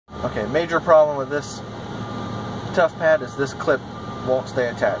Okay, major problem with this toughpad is this clip won't stay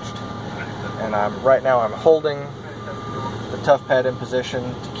attached. And right now I'm holding the toughpad in position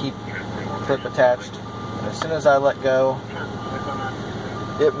to keep the clip attached. And as soon as I let go,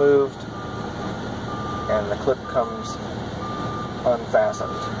 it moved and the clip comes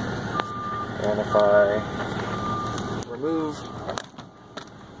unfastened. And if I remove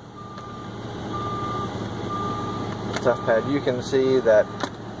the toughpad, you can see that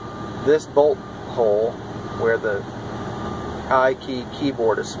this bolt hole where the Ikey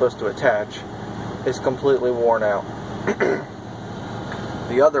keyboard is supposed to attach is completely worn out.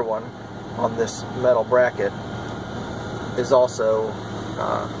 The other one on this metal bracket is also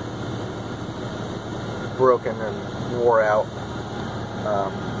broken and wore out.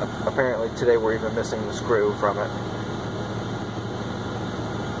 Apparently today we're even missing the screw from it.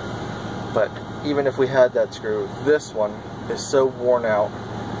 But even if we had that screw, this one is so worn out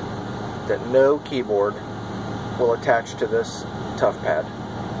that no keyboard will attach to this toughpad.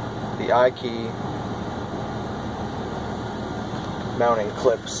 The Ikey mounting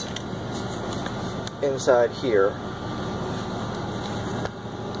clips inside here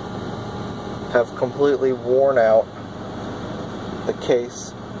have completely worn out the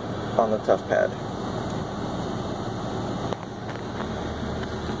case on the toughpad.